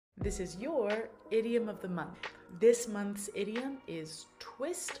This is your idiom of the month. This month's idiom is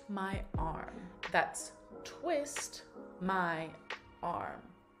twist my arm. That's twist my arm.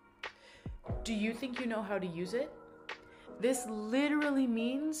 Do you think you know how to use it? This literally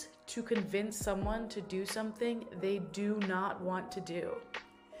means to convince someone to do something they do not want to do.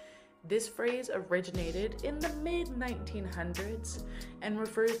 This phrase originated in the mid-1900s and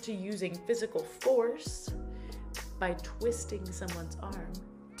refers to using physical force by twisting someone's arm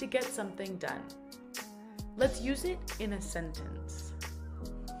to get something done. Let's use it in a sentence.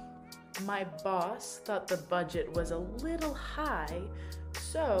 My boss thought the budget was a little high,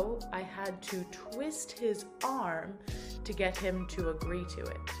 so I had to twist his arm to get him to agree to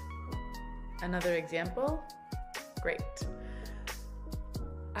it. Another example? Great.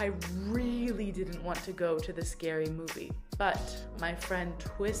 I really didn't want to go to the scary movie, but my friend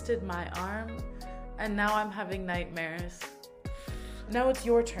twisted my arm, and now I'm having nightmares. Now it's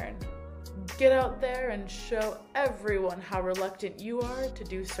your turn. Get out there and show everyone how reluctant you are to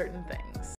do certain things.